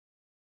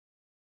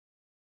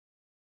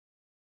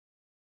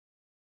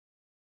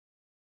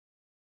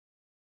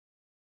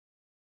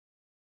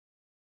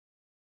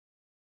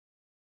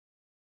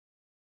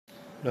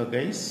Hello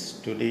guys,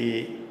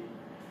 today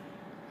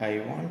I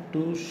want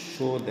to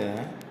show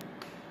the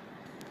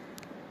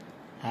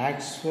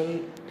Axial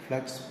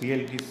Flux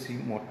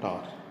Bldc motor.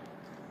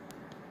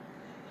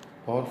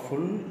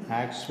 Powerful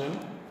Axial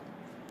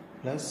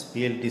Flux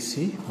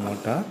Bldc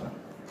motor.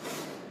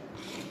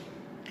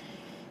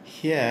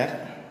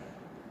 Here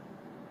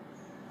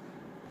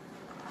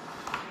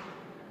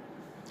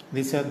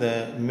these are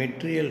the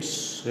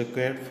materials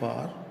required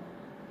for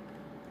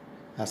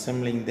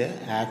assembling the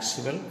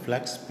Axial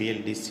Flux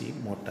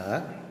Bldc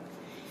motor.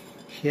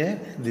 Here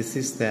this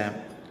is the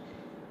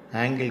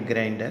angle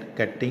grinder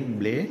cutting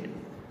blade,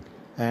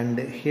 and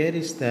here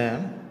is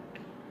the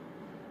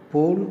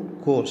pole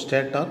core,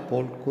 stator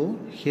pole core.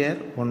 Here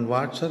one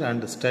washer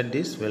and stud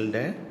is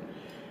welded.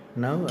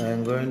 Now I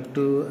am going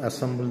to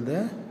assemble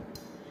the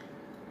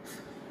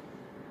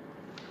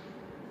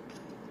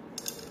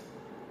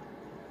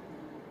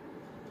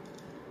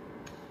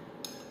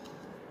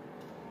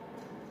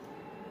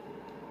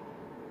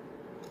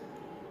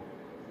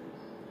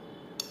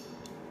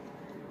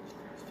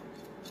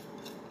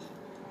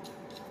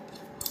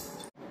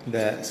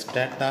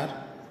stator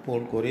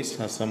pole core is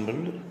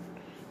assembled.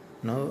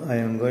 Now I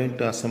am going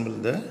to assemble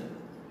the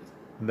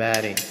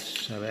bearing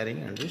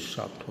and the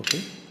shaft.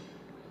 Okay.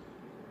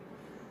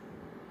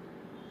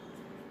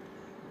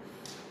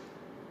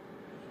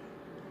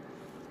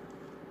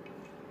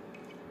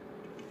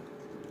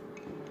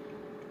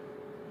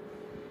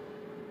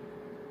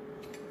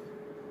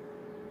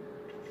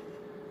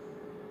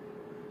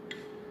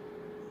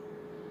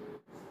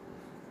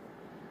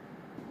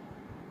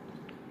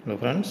 Hello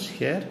friends,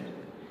 here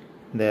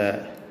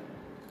the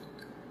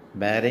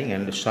bearing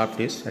and shaft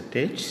is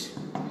attached.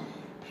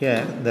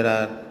 Here there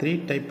are three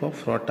type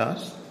of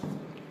rotors.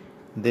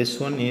 This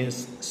one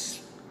is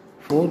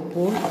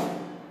 4-pole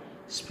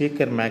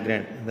speaker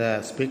magnet.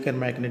 The speaker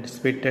magnet is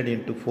fitted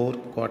into 4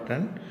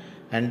 quadrant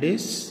and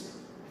is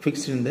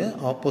fixed in the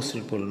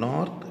opposite pole,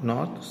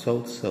 north,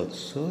 south.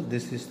 So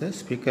this is the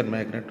speaker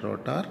magnet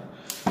rotor.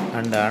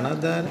 And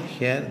another,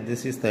 here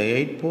this is the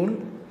 8-pole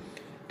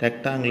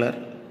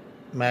rectangular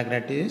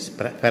magnet is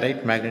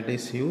ferrite magnet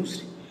is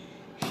used.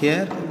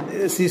 Here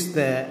this is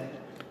the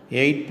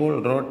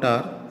 8-pole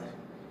rotor.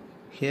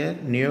 Here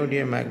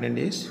neodymium magnet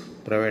is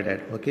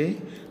provided.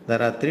 Okay,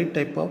 there are 3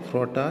 type of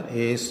rotor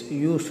is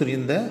used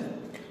in the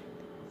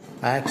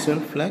axial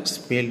flux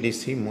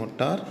Bldc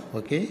motor.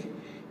 Okay,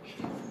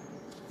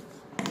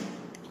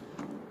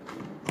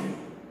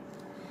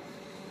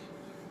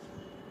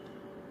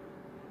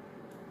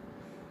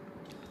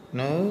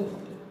 now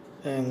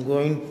I am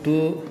going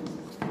to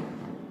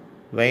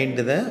wind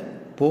the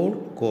pole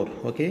core.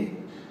 Okay.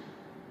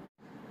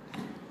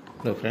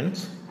 Hello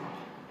friends,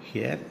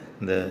 here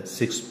the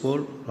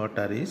 6-pole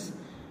rotor is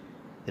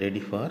ready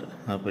for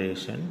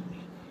operation.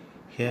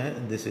 Here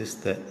this is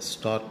the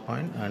start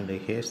point, and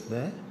here's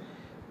the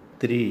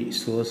 3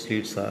 source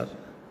leads are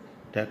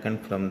taken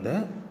from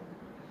the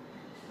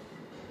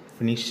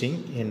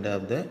finishing end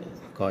of the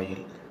coil.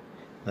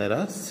 There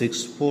are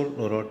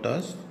 6-pole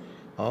rotors.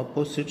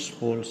 Opposite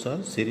poles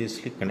are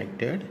seriously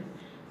connected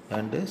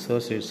and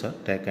source leads are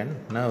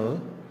taken. Now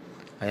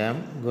I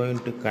am going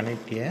to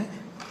connect a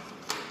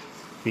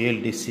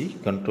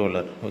Bldc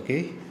controller.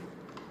 Okay.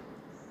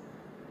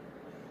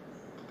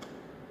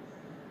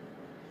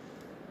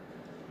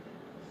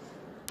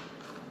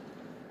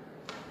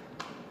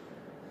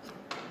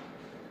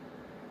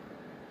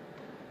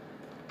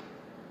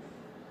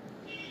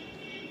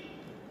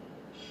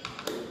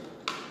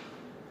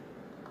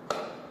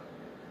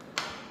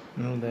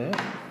 Now the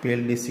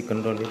Bldc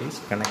controller is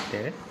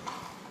connected.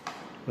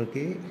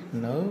 Okay,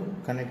 now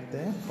connect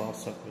the power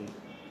supply.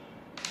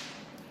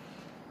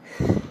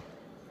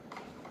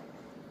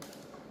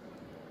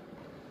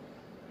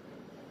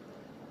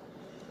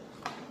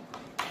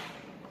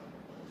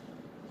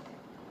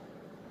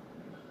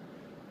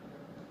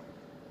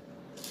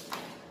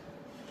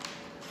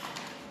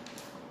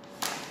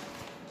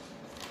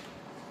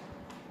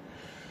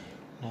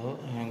 Now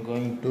I am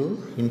going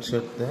to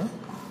insert the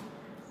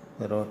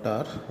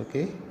rotor.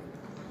 Okay,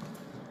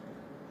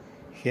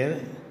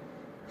 here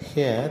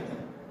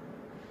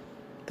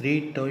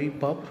 3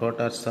 type of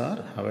rotors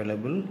are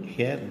available.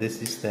 Here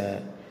this is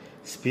the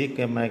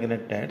speaker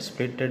magnet that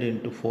splitted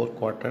into 4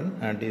 quadrant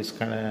and is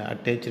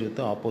attached with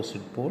the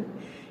opposite pole.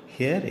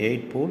 Here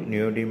 8-pole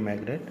neodymium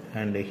magnet,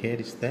 and here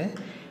is the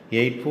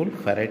 8-pole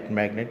ferrite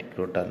magnetic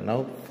rotor.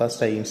 Now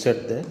first I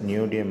insert the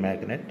neodymium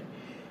magnet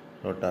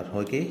rotor.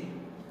 Okay.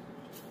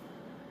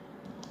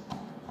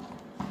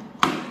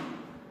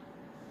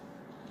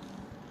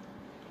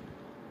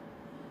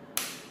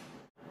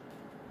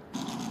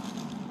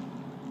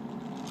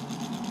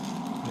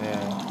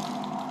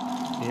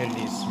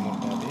 Bldc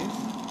motor is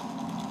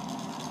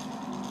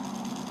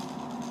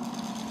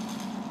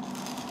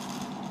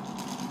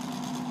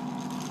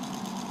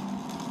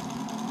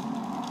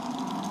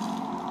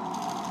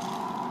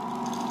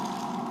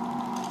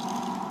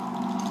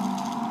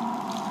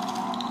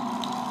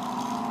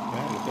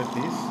look at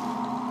this.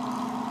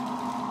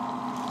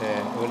 The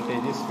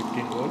voltage is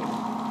 15 volt.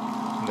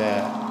 The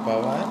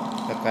power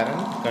the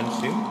current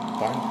consumed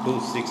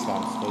 0.26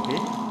 amps. Okay.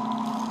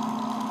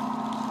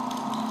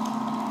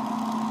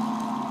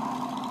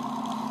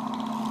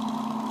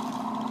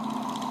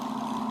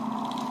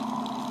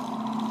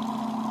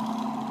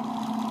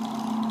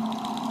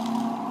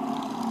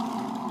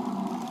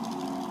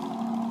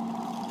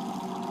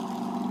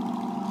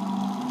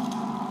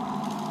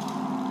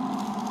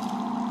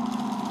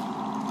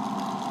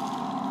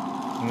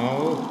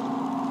 Now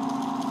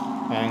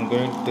I am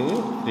going to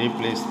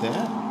replace the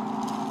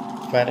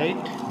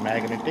ferrite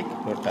magnetic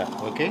rotor.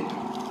 Okay.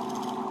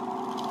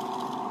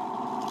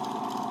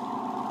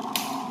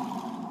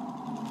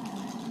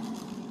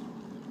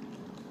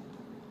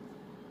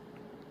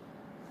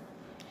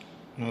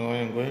 Now I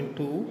am going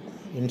to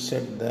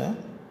insert the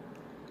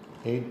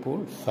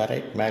 8-pole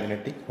ferrite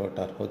magnetic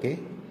rotor. Okay.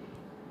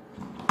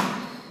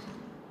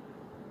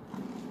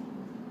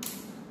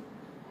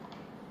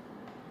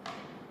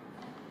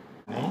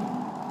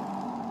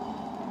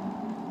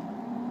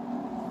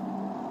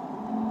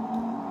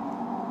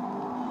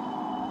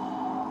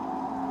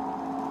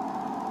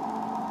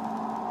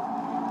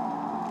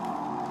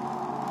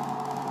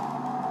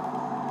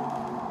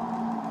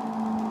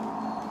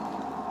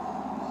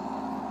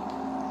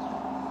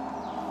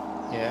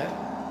 Here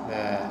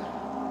the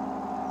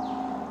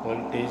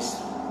voltage,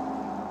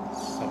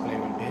 supply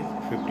voltage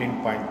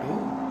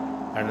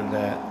 15.2 and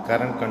the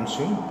current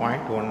consumed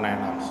 0.19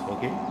 amps.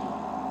 Okay.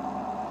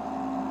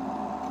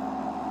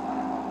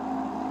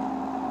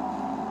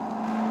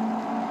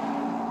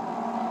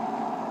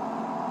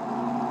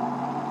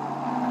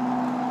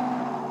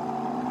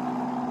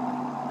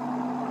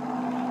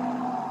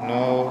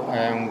 Now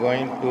I am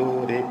going to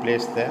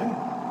replace the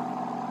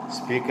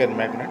speaker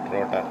magnet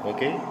rotor.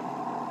 Okay.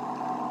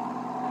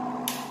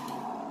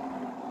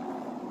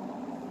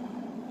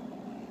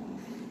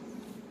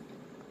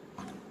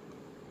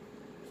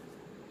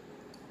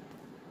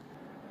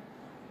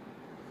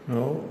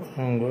 Now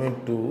I am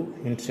going to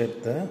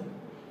insert the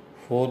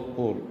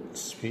 4-pole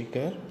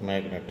speaker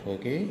magnet.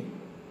 Okay.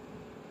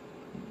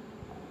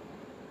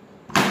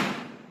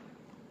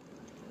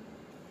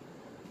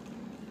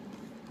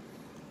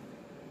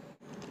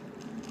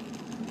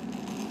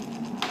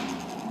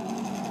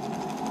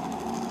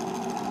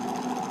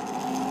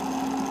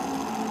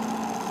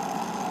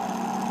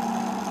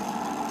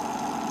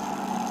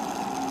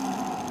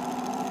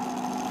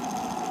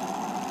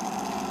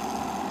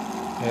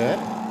 Here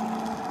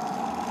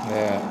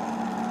the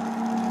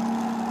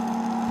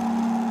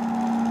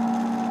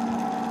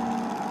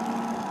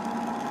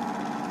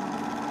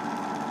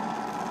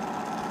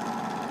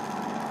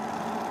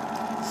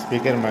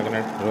speaker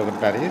magnet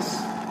rotor is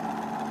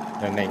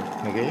running.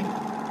 Okay.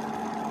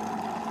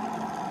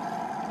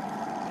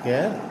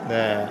 Here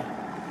the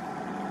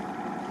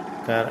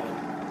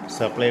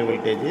supply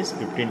voltage is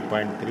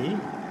 15.3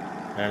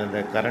 and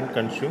the current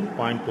consumed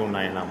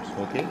 0.29 amps.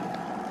 Okay.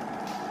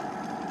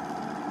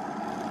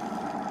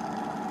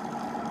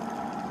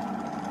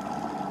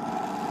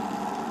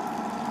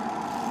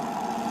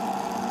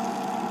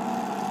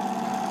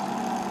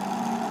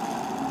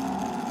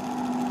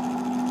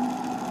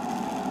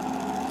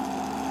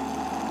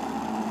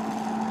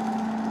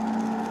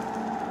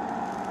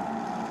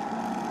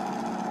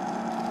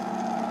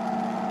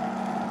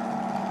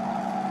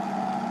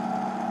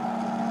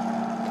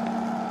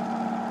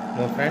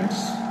 So friends,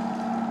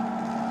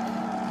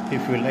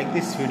 if you like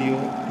this video,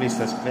 please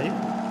subscribe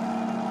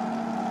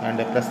and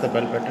press the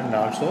bell button and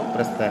also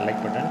press the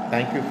like button.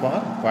 Thank you for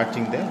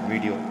watching the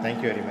video.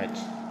 Thank you very much.